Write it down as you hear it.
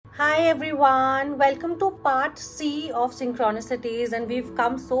Hi everyone, welcome to part C of synchronicities, and we've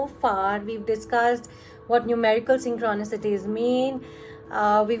come so far. We've discussed what numerical synchronicities mean.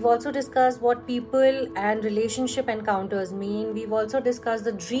 We've also discussed what people and relationship encounters mean. We've also discussed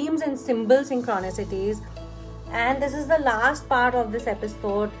the dreams and symbol synchronicities, and this is the last part of this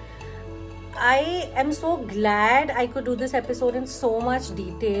episode. I am so glad I could do this episode in so much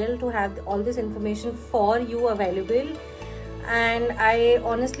detail to have all this information for you available. And I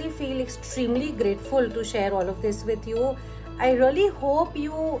honestly feel extremely grateful to share all of this with you. I really hope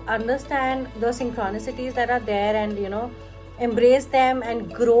you understand the synchronicities that are there and embrace them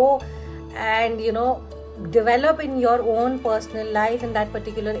and grow and develop in your own personal life in that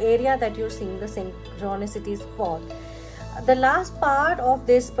particular area that you're seeing the synchronicities for. The last part of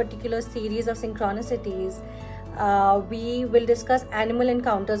this particular series of synchronicities, we will discuss animal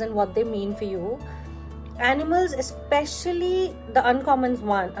encounters and what they mean for you. Animals, especially the uncommon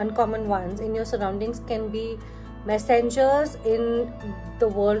ones in your surroundings, can be messengers in the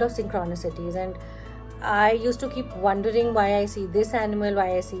world of synchronicities. And I used to keep wondering why I see this animal,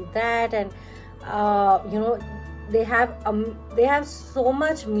 why I see that, and they have so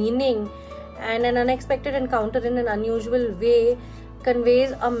much meaning. And an unexpected encounter in an unusual way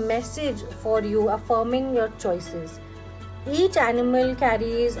conveys a message for you, affirming your choices. Each animal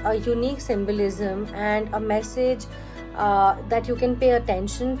carries a unique symbolism and a message that you can pay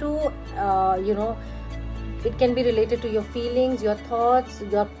attention to. It can be related to your feelings, your thoughts,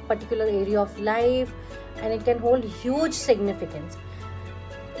 your particular area of life, and it can hold huge significance.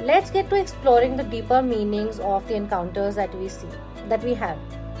 Let's get to exploring the deeper meanings of the encounters that we have.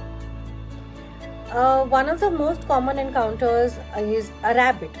 One of the most common encounters is a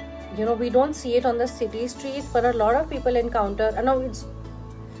rabbit. We don't see it on the city streets, but a lot of people encounter.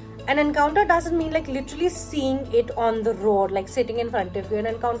 An encounter doesn't mean like literally seeing it on the road, like sitting in front of you. An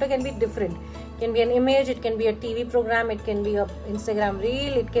encounter can be different. It can be an image, it can be a TV program, it can be a Instagram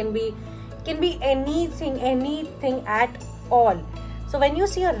reel, it can be anything at all. So when you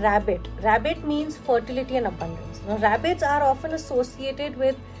see a rabbit means fertility and abundance. Now, rabbits are often associated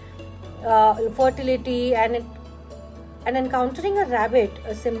with fertility, and encountering a rabbit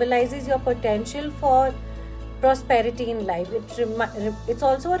symbolizes your potential for prosperity in life. It's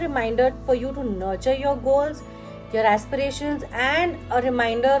also a reminder for you to nurture your goals, your aspirations, and a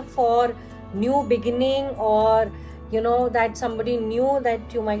reminder for new beginning, or that somebody new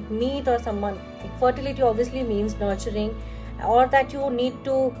that you might meet, or someone. Fertility obviously means nurturing, or that you need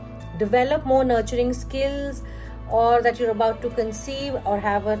to develop more nurturing skills, or that you're about to conceive or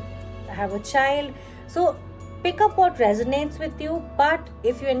have a child. So pick up what resonates with you, but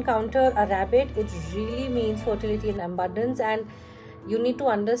if you encounter a rabbit, it really means fertility and abundance, and you need to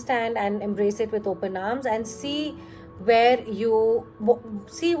understand and embrace it with open arms and see what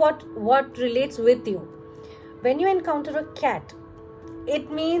relates with you. When you encounter a cat, it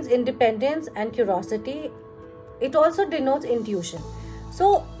means independence and curiosity. It also denotes intuition.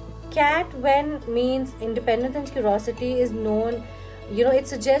 So cat, when means independence and curiosity, is known. It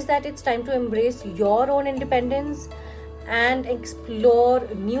suggests that it's time to embrace your own independence and explore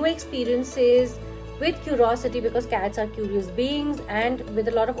new experiences with curiosity, because cats are curious beings and with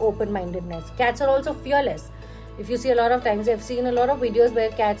a lot of open-mindedness. Cats are also fearless. If you see a lot of times, I've seen a lot of videos where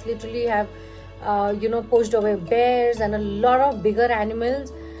cats literally have, pushed away bears and a lot of bigger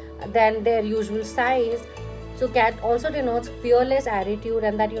animals than their usual size. So cat also denotes fearless attitude,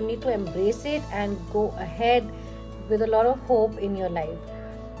 and that you need to embrace it and go ahead with a lot of hope in your life.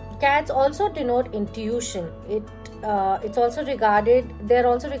 Cats also denote intuition. They're also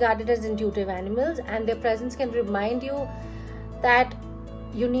regarded as intuitive animals, and their presence can remind you that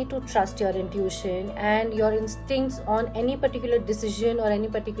you need to trust your intuition and your instincts on any particular decision or any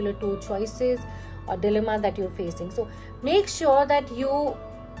particular two choices or dilemma that you're facing. So make sure that you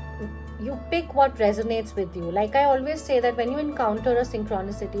pick what resonates with you. Like I always say, that when you encounter a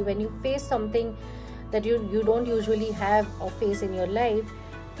synchronicity, when you face something that you don't usually have or face in your life,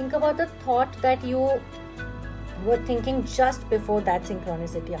 think about the thought that you were thinking just before that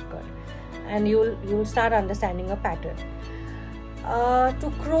synchronicity occurred, and you'll start understanding a pattern. To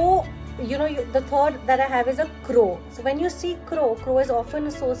crow, the thought that I have is a crow. So when you see crow is often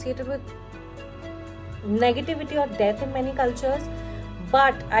associated with negativity or death in many cultures.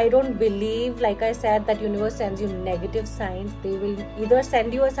 But I don't believe, like I said, that universe sends you negative signs. They will either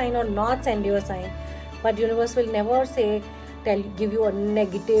send you a sign or not send you a sign. But universe will never give you a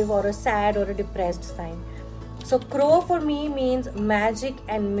negative or a sad or a depressed sign. So crow for me means magic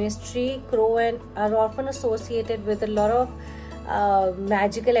and mystery. Crow are often associated with a lot of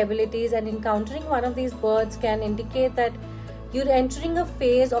magical abilities, and encountering one of these birds can indicate that You're entering a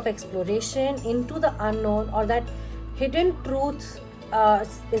phase of exploration into the unknown, or that hidden truth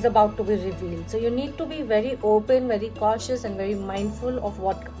is about to be revealed. So you need to be very open, very cautious, and very mindful of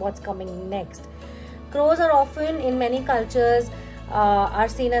what's coming next. Crows are often, in many cultures, are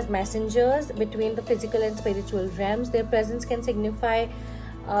seen as messengers between the physical and spiritual realms. Their presence can signify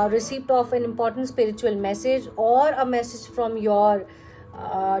receipt of an important spiritual message or a message from your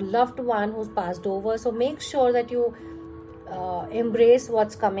loved one who's passed over. So make sure that you embrace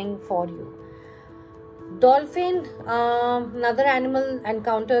what's coming for you. Dolphin, another animal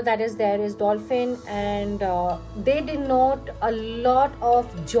encounter that is there is dolphin, and they denote a lot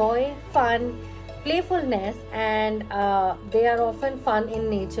of joy, fun, playfulness, and they are often fun in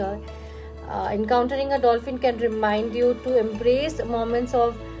nature. Encountering a dolphin can remind you to embrace moments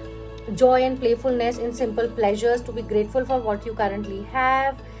of joy and playfulness in simple pleasures, to be grateful for what you currently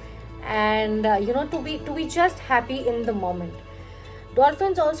have, and to be just happy in the moment.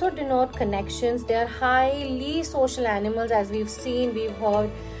 Dolphins also denote connections. They are highly social animals, as we've heard.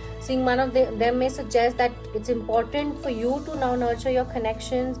 Seeing one of them may suggest that it's important for you to now nurture your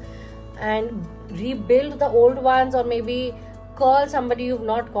connections and rebuild the old ones, or maybe call somebody you've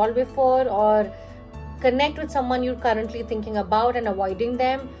not called before, or connect with someone you're currently thinking about and avoiding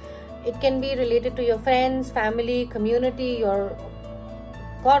them. It can be related to your friends, family, community, your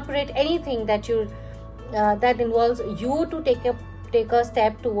corporate, anything that that involves you to take a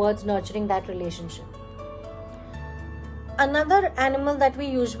step towards nurturing that relationship. Another animal that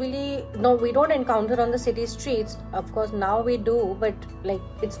we don't encounter on the city streets. Of course, now we do, but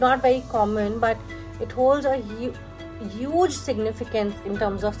it's not very common, but it holds a huge significance in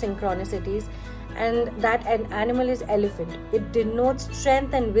terms of synchronicities, and that an animal is elephant. It denotes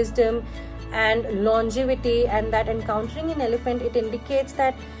strength and wisdom and longevity, and that encountering an elephant, it indicates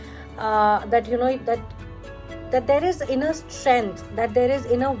that that there is inner strength, that there is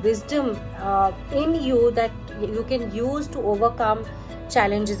inner wisdom in you that you can use to overcome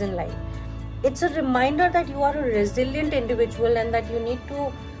challenges in life. It's a reminder that you are a resilient individual, and that you need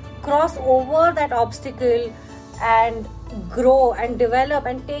to cross over that obstacle and grow and develop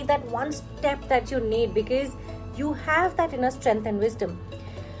and take that one step that you need, because you have that inner strength and wisdom.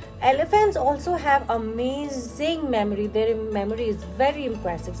 Elephants also have amazing memory. Their memory is very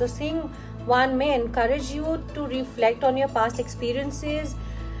impressive. So seeing one may encourage you to reflect on your past experiences,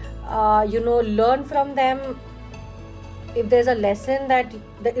 learn from them. If there's a lesson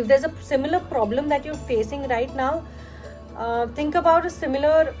if there's a similar problem that you're facing right now, think about a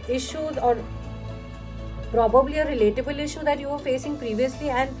similar issue, or probably a relatable issue that you were facing previously,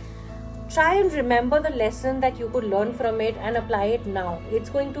 and try and remember the lesson that you could learn from it and apply it now. It's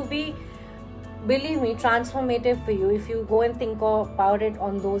going to be, believe me, transformative for you if you go and think about it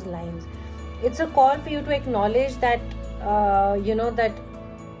on those lines. It's a call for you to acknowledge that that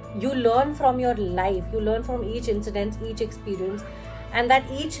you learn from your life, you learn from each incident, each experience, and that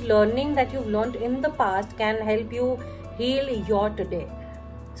each learning that you've learned in the past can help you heal your today.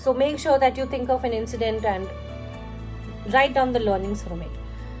 So make sure that you think of an incident and write down the learnings from it.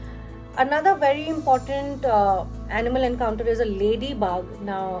 Another very important animal encounter is a ladybug.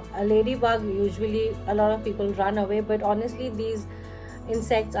 Now, a ladybug, usually a lot of people run away, but honestly these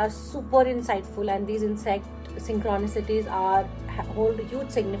insects are super insightful, and these insect synchronicities hold huge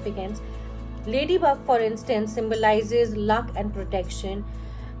significance. Ladybug, for instance, symbolizes luck and protection.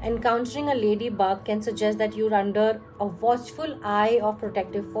 Encountering a ladybug can suggest that you're under a watchful eye of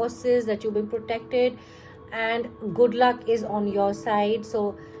protective forces, that you've been protected and good luck is on your side.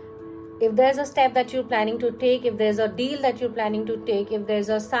 So if there's a step that you're planning to take, if there's a deal that you're planning to take, if there's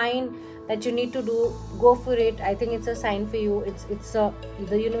a sign that you need to do, go for it. I think it's a sign for you.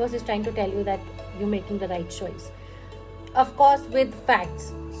 The universe is trying to tell you that you're making the right choice. Of course, with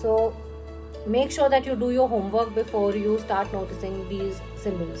facts. So make sure that you do your homework before you start noticing these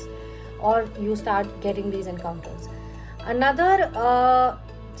symbols, or you start getting these encounters. Another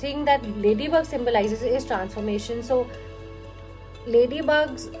thing that ladybug symbolizes is transformation. So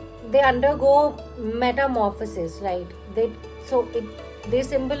ladybugs, they undergo metamorphosis, right? They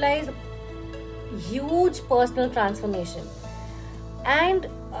symbolize huge personal transformation, and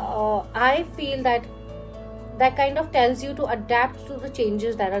I feel that kind of tells you to adapt to the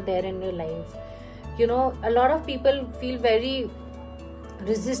changes that are there in your life. A lot of people feel very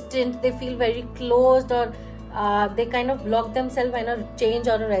resistant, they feel very closed, or they kind of block themselves when a change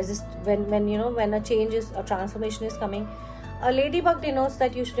or when a change is a transformation is coming. A ladybug denotes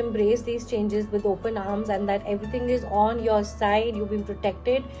that you should embrace these changes with open arms, and that everything is on your side, you've been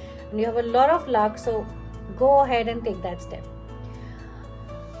protected, and you have a lot of luck. So go ahead and take that step.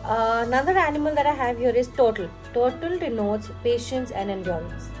 Another animal that I have here is turtle. Turtle denotes patience and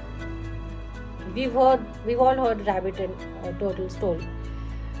endurance. We've all heard rabbit and turtle story.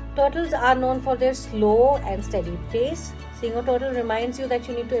 Turtles are known for their slow and steady pace. Seeing a turtle reminds you that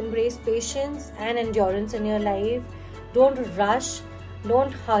you need to embrace patience and endurance in your life. Don't rush,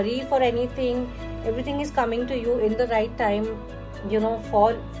 don't hurry for anything. Everything is coming to you in the right time,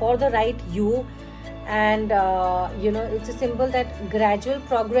 for the right you. And it's a symbol that gradual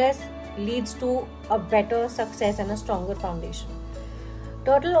progress leads to a better success and a stronger foundation.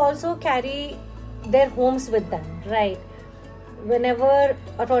 Turtle also carry their homes with them, right? Whenever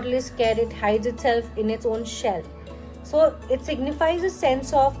a turtle is scared, it hides itself in its own shell. So it signifies a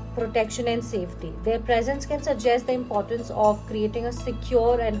sense of protection and safety. Their presence can suggest the importance of creating a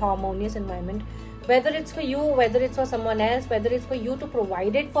secure and harmonious environment, whether it's for you, whether it's for someone else, whether it's for you to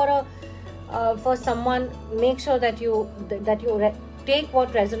provide it for someone. Make sure that you take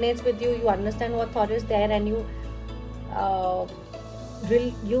what resonates with you. You understand what thought is there, and you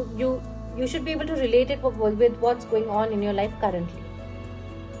should be able to relate it with what's going on in your life currently.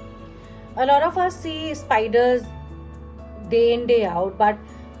 A lot of us see spiders day in day out, but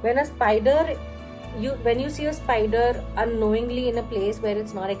when you see a spider unknowingly in a place where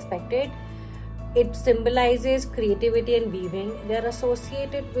it's not expected, it symbolizes creativity and weaving. They're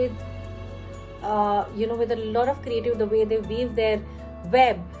associated with with a lot of creative, the way they weave their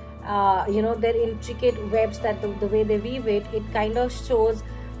web, their intricate webs, that the way they weave it kind of shows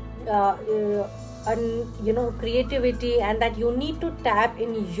creativity, and that you need to tap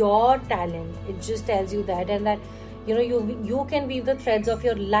in your talent. It just tells you that, and that you can weave the threads of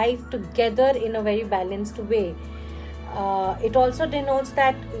your life together in a very balanced way. It also denotes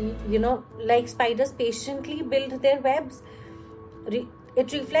that like spiders patiently build their webs.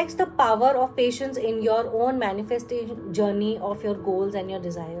 It reflects the power of patience in your own manifestation journey of your goals and your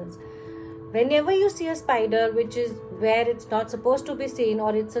desires. Whenever you see a spider, which is where it's not supposed to be seen,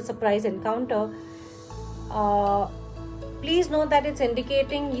 or it's a surprise encounter, please know that it's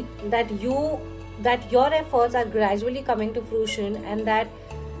indicating that your efforts are gradually coming to fruition, and that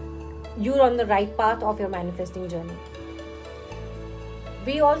you're on the right path of your manifesting journey.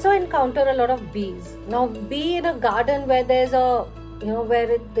 We also encounter a lot of bees. Now, bee in a garden where there's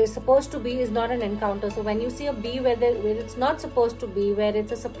where they're supposed to be is not an encounter. So when you see a bee where it's not supposed to be, where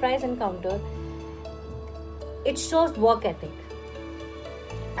it's a surprise encounter, it shows work ethic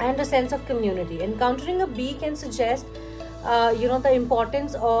and a sense of community. Encountering a bee can suggest the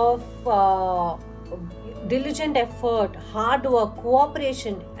importance of diligent effort, hard work,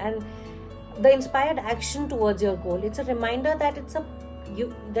 cooperation, and the inspired action towards your goal. It's a reminder that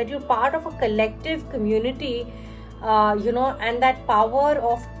that you're part of a collective community, and that power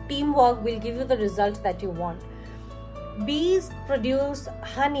of teamwork will give you the results that you want. Bees produce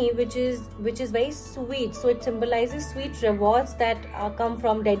honey, which is very sweet. So it symbolizes sweet rewards that come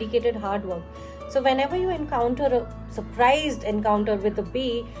from dedicated hard work. So whenever you encounter a surprised encounter with a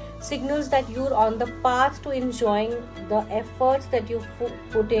bee, signals that you're on the path to enjoying the efforts that you've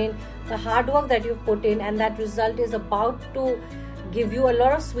put in, the hard work that you've put in, and that result is about to give you a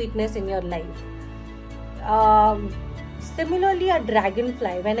lot of sweetness in your life. Similarly, a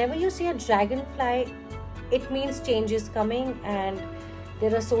dragonfly. Whenever you see a dragonfly, it means change is coming, and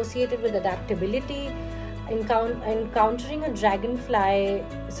they're associated with adaptability. Encountering a dragonfly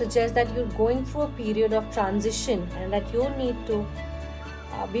suggests that you're going through a period of transition, and that you need to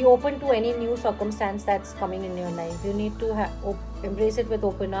be open to any new circumstance that's coming in your life. You need to embrace it with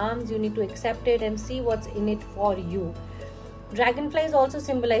open arms. You need to accept it and see what's in it for you. Dragonflies also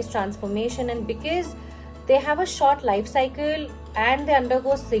symbolize transformation, and because they have a short life cycle and they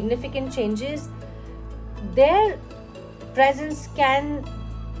undergo significant changes, their presence can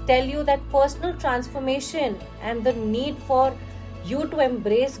tell you that personal transformation and the need for you to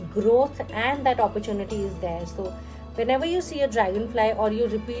embrace growth and that opportunity is there. So whenever you see a dragonfly, or you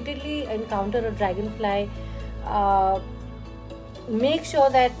repeatedly encounter a dragonfly, make sure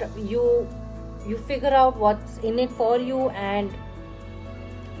that you figure out what's in it for you and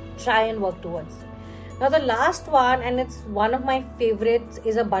try and work towards. Now the last one, and it's one of my favorites,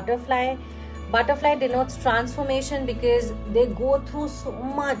 is a butterfly. Butterfly denotes transformation because they go through so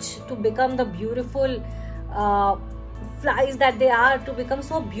much to become the beautiful flies that they are, to become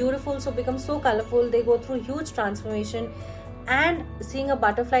so beautiful, so become so colorful. They go through huge transformation, and seeing a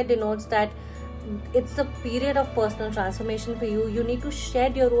butterfly denotes that it's a period of personal transformation for you. You need to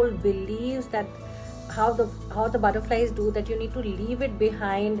shed your old beliefs that how the butterflies do, that you need to leave it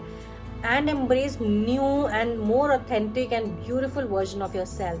behind and embrace new and more authentic and beautiful version of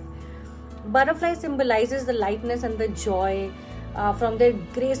yourself. Butterfly symbolizes the lightness and the joy, from their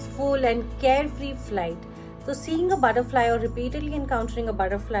graceful and carefree flight. So seeing a butterfly or repeatedly encountering a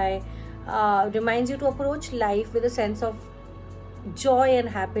butterfly reminds you to approach life with a sense of joy and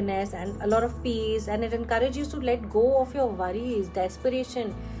happiness and a lot of peace, and it encourages you to let go of your worries,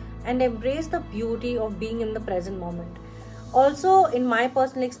 desperation, and embrace the beauty of being in the present moment. Also, in my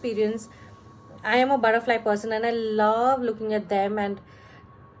personal experience, I am a butterfly person and I love looking at them, and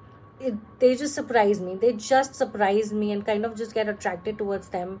they just surprise me. They just surprise me and kind of just get attracted towards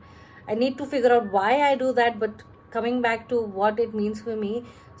them. I need to figure out why I do that, but coming back to what it means for me.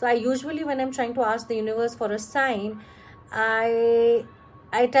 So I usually, when I'm trying to ask the universe for a sign, I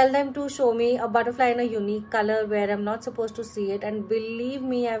tell them to show me a butterfly in a unique color where I'm not supposed to see it. And believe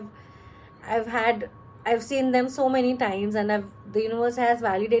me, I've seen them so many times, and the universe has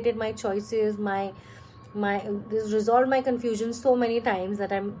validated my choices, this resolved my confusion so many times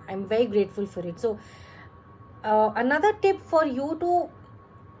that I'm very grateful for it. So another tip for you to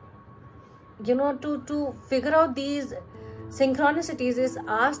to figure out these synchronicities is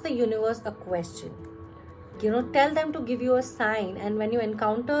ask the universe a question. Tell them to give you a sign, and when you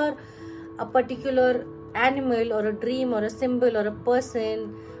encounter a particular animal or a dream or a symbol or a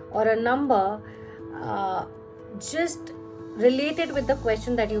person or a number, just relate it with the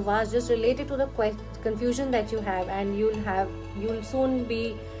question that you've asked. Just relate it to the confusion that you have, and you'll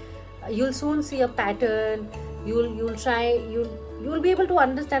soon see a pattern. You'll be able to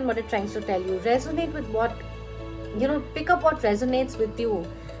understand what it tries to tell you. Resonate with what pick up what resonates with you.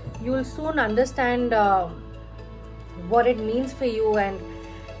 You'll soon understand what it means for you, and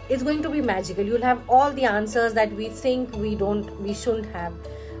it's going to be magical. You'll have all the answers that we think we shouldn't have.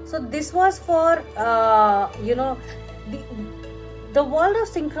 So this was for the world of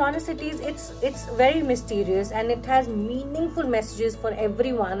synchronicities. It's very mysterious, and it has meaningful messages for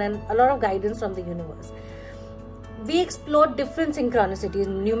everyone and a lot of guidance from the universe. We explored different synchronicities,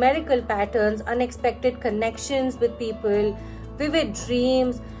 numerical patterns, unexpected connections with people, vivid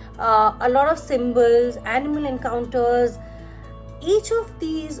dreams, a lot of symbols, animal encounters. Each of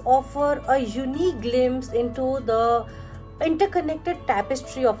these offer a unique glimpse into the interconnected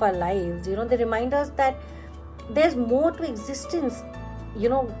tapestry of our lives. They remind us that there's more to existence,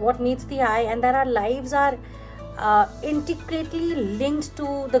 what meets the eye, and that our lives are intricately linked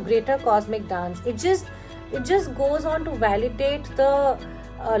to the greater cosmic dance. It just goes on to validate the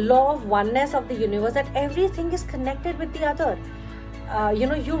law of oneness of the universe, that everything is connected with the other.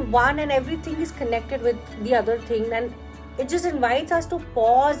 You're one and everything is connected with the other thing, and it just invites us to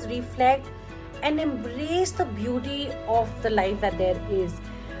pause, reflect, and embrace the beauty of the life that there is.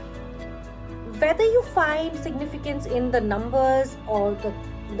 Whether you find significance in the numbers or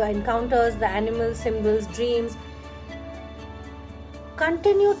the encounters, the animals, symbols, dreams,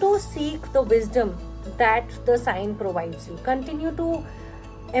 continue to seek the wisdom that the sign provides you. Continue to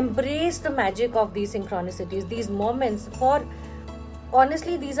embrace the magic of these synchronicities, these moments, for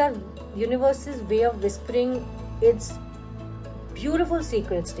honestly, these are universe's way of whispering its beautiful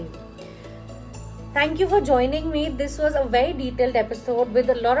secrets to you. Thank you for joining me. This was a very detailed episode with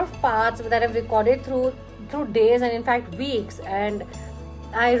a lot of parts that I've recorded through days and in fact weeks, and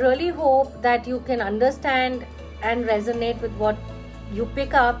I really hope that you can understand and resonate with what you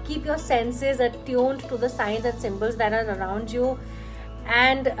pick up. Keep your senses attuned to the signs and symbols that are around you,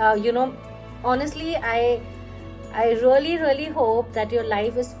 and honestly, I really hope that your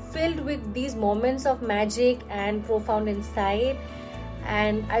life is filled with these moments of magic and profound insight,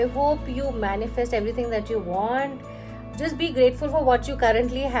 and I hope you manifest everything that you want. Just be grateful for what you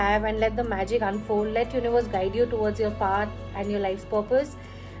currently have and let the magic unfold. Let universe guide you towards your path and your life's purpose.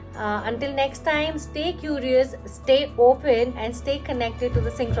 Until next time, stay curious, stay open, and stay connected to the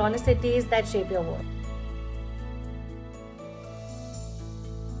synchronicities that shape your world.